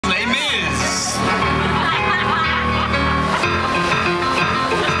is.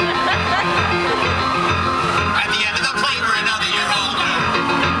 At the end of the play, we're another year older.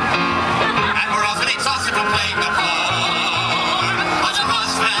 And we're often exhausted from playing the part. But the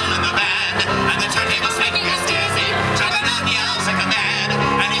rust fell in the band, and the turntable's making us dizzy. Chugging out yells like a man,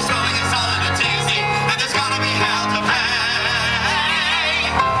 and he's throwing us all in a tizzy. And there's gonna be hell to pay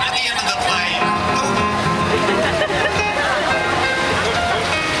at the end of the play.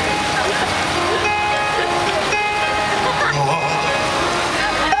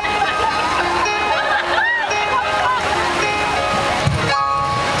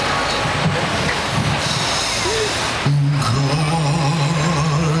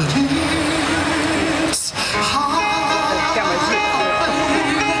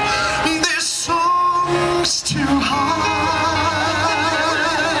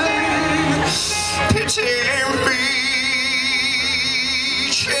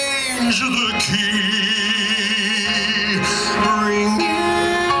 Change the key, bring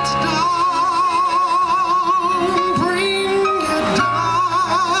it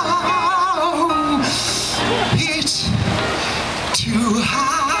down, it's too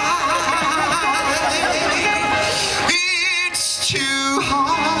high, it's too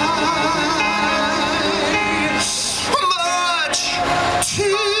high, much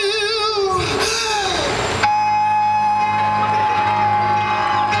too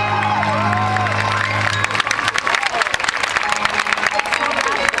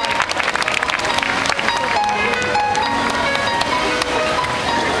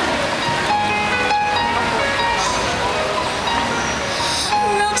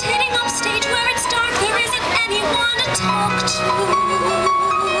talk to.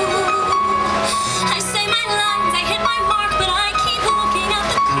 I say my lines, I hit my mark, but I keep looking at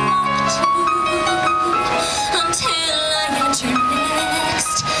the clock too. Until I enter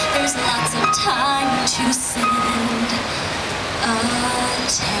next, there's lots of time to send a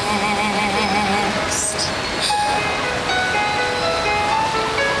text.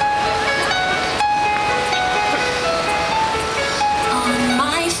 On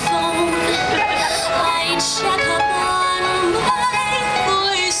my phone, I check up on my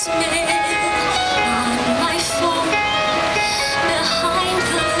voicemail. On my phone, behind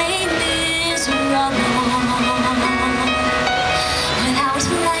the lane is rubble.